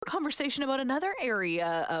conversation about another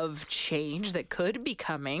area of change that could be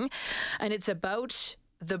coming, and it's about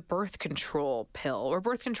the birth control pill, or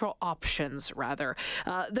birth control options, rather.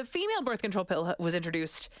 The female birth control pill was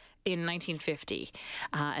introduced in 1950,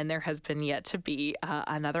 and there has been yet to be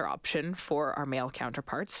another option for our male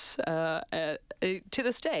counterparts to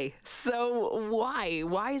this day. So why?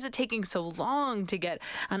 Why is it taking so long to get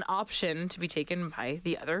an option to be taken by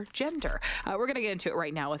the other gender? We're going to get into it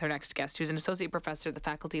right now with our next guest, who's an associate professor at the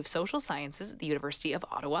Faculty of Social Sciences at the University of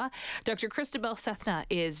Ottawa. Dr. Christabel Sethna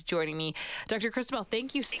is joining me. Dr. Christabel,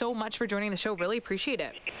 thank you so much for joining the show. Really appreciate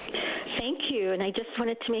it. Thank you. And I just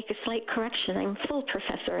wanted to make a slight correction. I'm full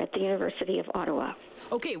professor at the University of Ottawa.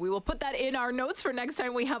 Okay, we will put that in our notes for next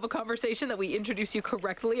time we have a conversation that we introduce you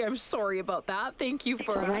correctly. I'm sorry about that. Thank you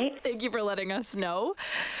for thank you for letting us know.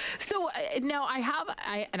 So now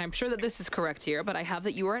and I'm sure that this is correct here, but I have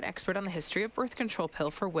that you are an expert on the history of birth control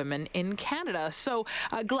pill for women in Canada. So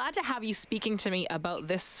glad to have you speaking to me about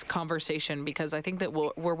this conversation, because I think that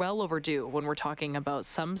we're well overdue when we're talking about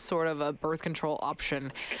some sort of a birth control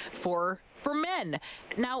option for men.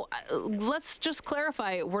 Now, let's just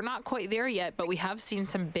clarify, we're not quite there yet, but we have seen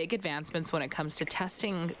some big advancements when it comes to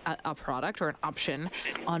testing a product or an option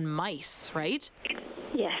on mice, right?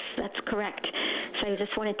 Yes, that's correct. So I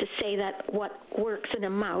just wanted to say that what works in a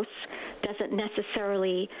mouse doesn't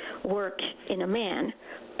necessarily work in a man,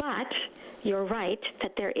 but you're right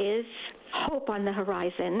that there is hope on the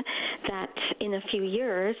horizon that in a few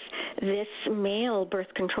years this male birth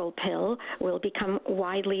control pill will become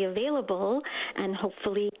widely available and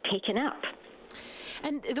hopefully taken up.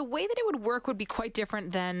 And the way that it would work would be quite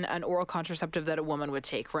different than an oral contraceptive that a woman would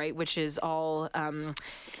take, right? Which is all, done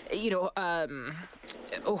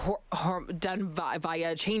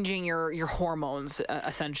via changing your hormones,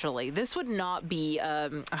 essentially. This would not be a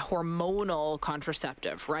hormonal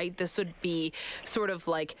contraceptive, right? This would be sort of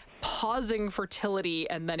like pausing fertility,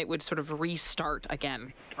 and then it would sort of restart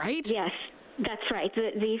again, right? Yes. That's right.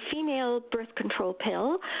 The female birth control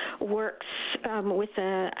pill works with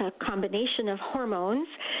a combination of hormones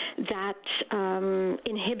that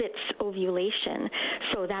inhibits ovulation.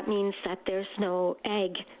 So that means that there's no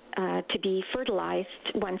egg to be fertilized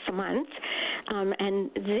once a month.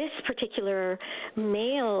 And this particular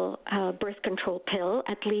male birth control pill,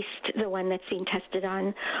 at least the one that's being tested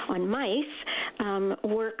on mice,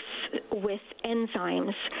 works with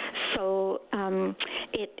enzymes. So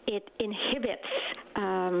it inhibits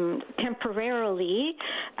temporarily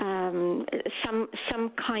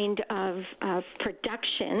some kind of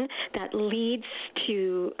production that leads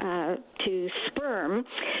to sperm,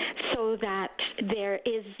 so that there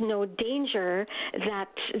is no danger that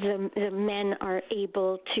the men are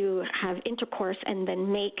able to have intercourse and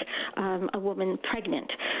then make a woman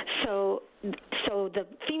pregnant. So the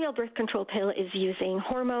female birth control pill is using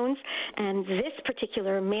hormones, and this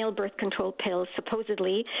particular male birth control pill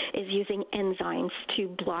supposedly is using enzymes to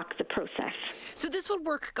block the process. So this would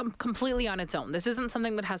work completely on its own. This isn't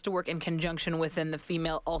something that has to work in conjunction within the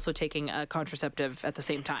female also taking a contraceptive at the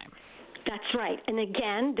same time. That's right. And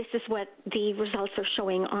again, this is what the results are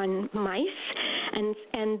showing on mice.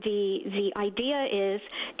 And the idea is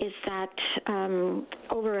that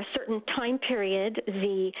over a certain time period,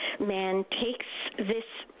 the man takes this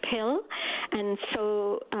pill, and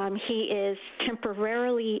so he is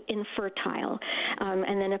temporarily infertile.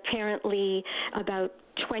 And then apparently about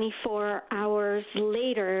 24 hours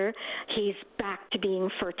later, he's back to being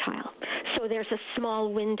fertile. So there's a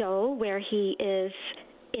small window where he is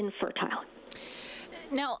infertile.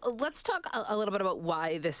 Now, let's talk a little bit about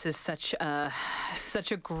why this is such a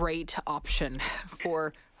great option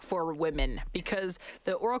for women, because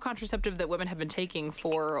the oral contraceptive that women have been taking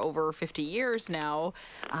for over 50 years now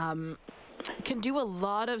can do a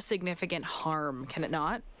lot of significant harm, can it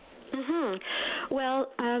not? Mm-hmm. Well,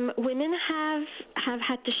 women have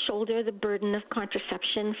had to shoulder the burden of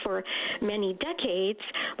contraception for many decades,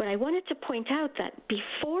 but I wanted to point out that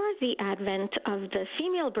before the advent of the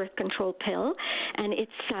female birth control pill, and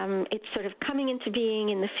it's sort of coming into being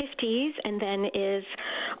in the 50s and then is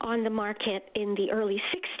on the market in the early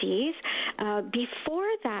 60s, before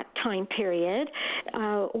that time period,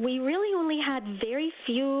 we really only had very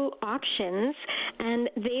few options, and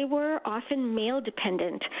they were often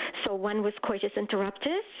male-dependent. So one was coitus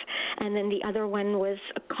interruptus, and then the other one was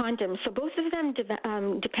a condom. So both of them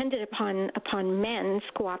depended upon men's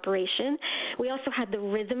cooperation. We also had the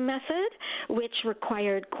rhythm method, which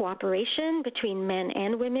required cooperation between men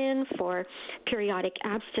and women for periodic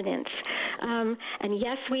abstinence. And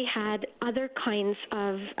yes, we had other kinds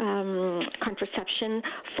of contraception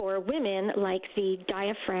for women, like the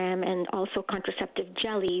diaphragm and also contraceptive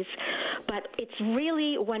jellies. But it's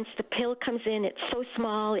really, once the pill comes in, it's so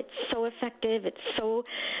small, it's so effective, it's so,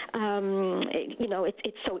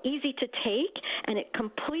 it's so easy to take, and it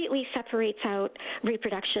completely separates out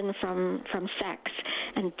reproduction from sex.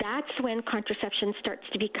 And that's when contraception starts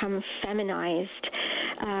to become feminized.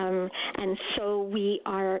 And so we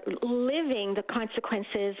are living the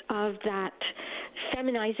consequences of that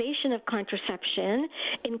feminization of contraception,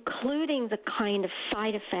 including the kind of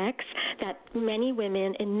side effects that many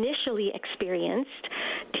women initially experienced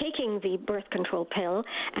taking the birth control pill,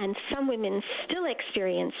 and some women still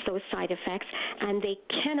experience those side effects, and they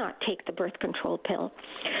cannot take the birth control pill.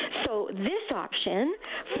 So this option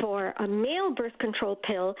for a male birth control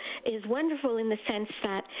pill is wonderful in the sense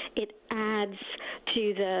that it adds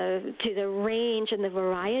to the range and the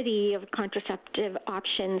variety of contraceptive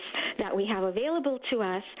options that we have available to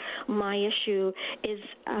us. My issue is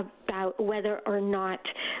about whether or not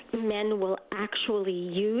men will actually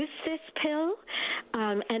use this pill,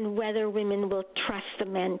 and whether women will trust the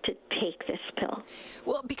men to take this pill.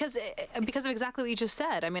 Well, because of exactly what you just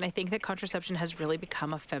said. I mean, I think that contraception has really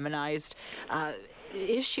become a feminized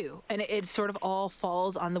issue, and it sort of all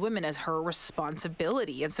falls on the women as her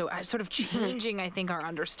responsibility, and so sort of changing, I think, our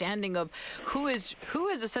understanding of who is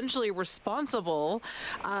essentially responsible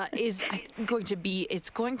is going to be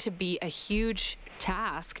a huge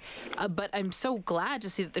task, but I'm so glad to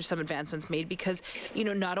see that there's some advancements made, because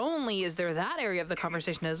not only is there that area of the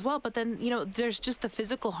conversation as well, but then there's just the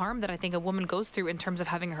physical harm that I think a woman goes through in terms of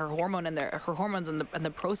having her hormones and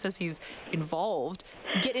the processes involved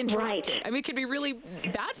get interrupted. Right. I mean, it could be really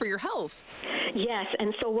bad for your health. Yes,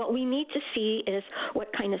 and so what we need to see is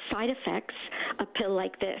what kind of side effects a pill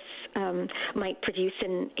like this might produce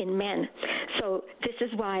in men. So this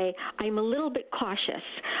is why I'm a little bit cautious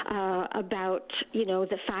about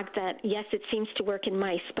the fact that yes, it seems to work in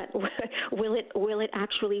mice, but will it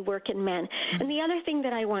actually work in men? And the other thing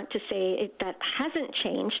that I want to say that hasn't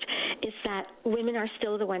changed is that women are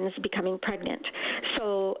still the ones becoming pregnant.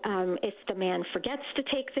 So if the man forgets to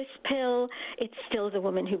take this pill, it's still the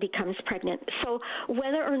woman who becomes pregnant. So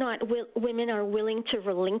whether or not women are willing to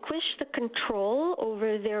relinquish the control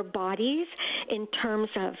over their bodies in terms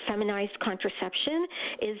of feminized contraception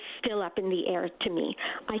is still up in the air to me.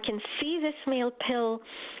 I can see this male pill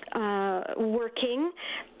working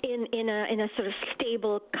in a sort of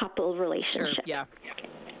stable couple relationship. Sure, yeah.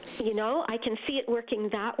 I can see it working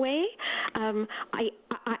that way. I'm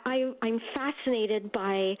fascinated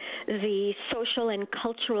by the social and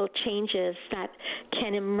cultural changes that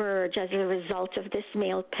can emerge as a result of this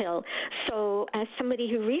male pill. So as somebody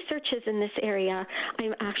who researches in this area,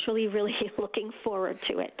 I'm actually really looking forward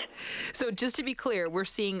to it. So just to be clear, we're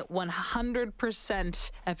seeing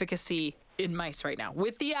 100% efficacy in mice right now,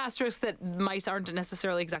 with the asterisk that mice aren't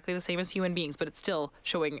necessarily exactly the same as human beings, but it's still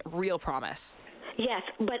showing real promise. Yes,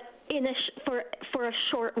 but for a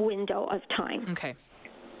short window of time. Okay.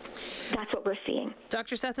 That's what we're seeing.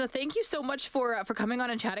 Dr. Sethna, thank you so much for coming on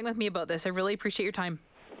and chatting with me about this. I really appreciate your time.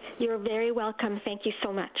 You're very welcome. Thank you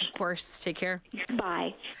so much. Of course. Take care.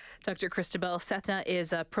 Bye. Dr. Christabel Sethna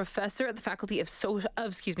is a professor at the Faculty of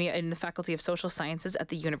in the Faculty of Social Sciences at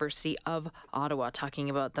the University of Ottawa,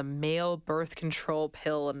 talking about the male birth control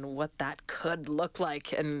pill and what that could look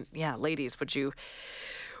like. And yeah, ladies, would you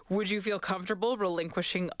feel comfortable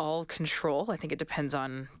relinquishing all control? I think it depends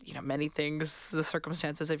on, many things, the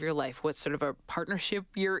circumstances of your life, what sort of a partnership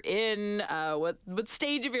you're in, what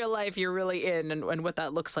stage of your life you're really in, and what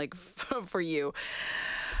that looks like for you.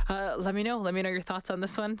 Let me know your thoughts on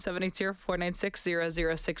this one,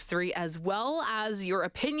 780-496-0063, as well as your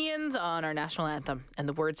opinions on our national anthem and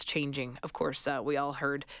the words changing. Of course, we all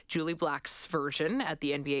heard Julie Black's version at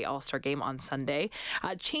the NBA All-Star Game on Sunday.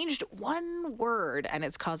 Changed one word, and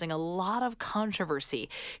it's causing a lot of controversy.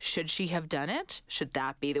 Should she have done it? Should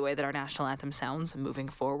that be the way that our national anthem sounds moving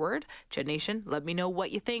forward? Ched Nation, let me know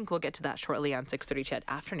what you think. We'll get to that shortly on 6:30 Ched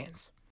Afternoons.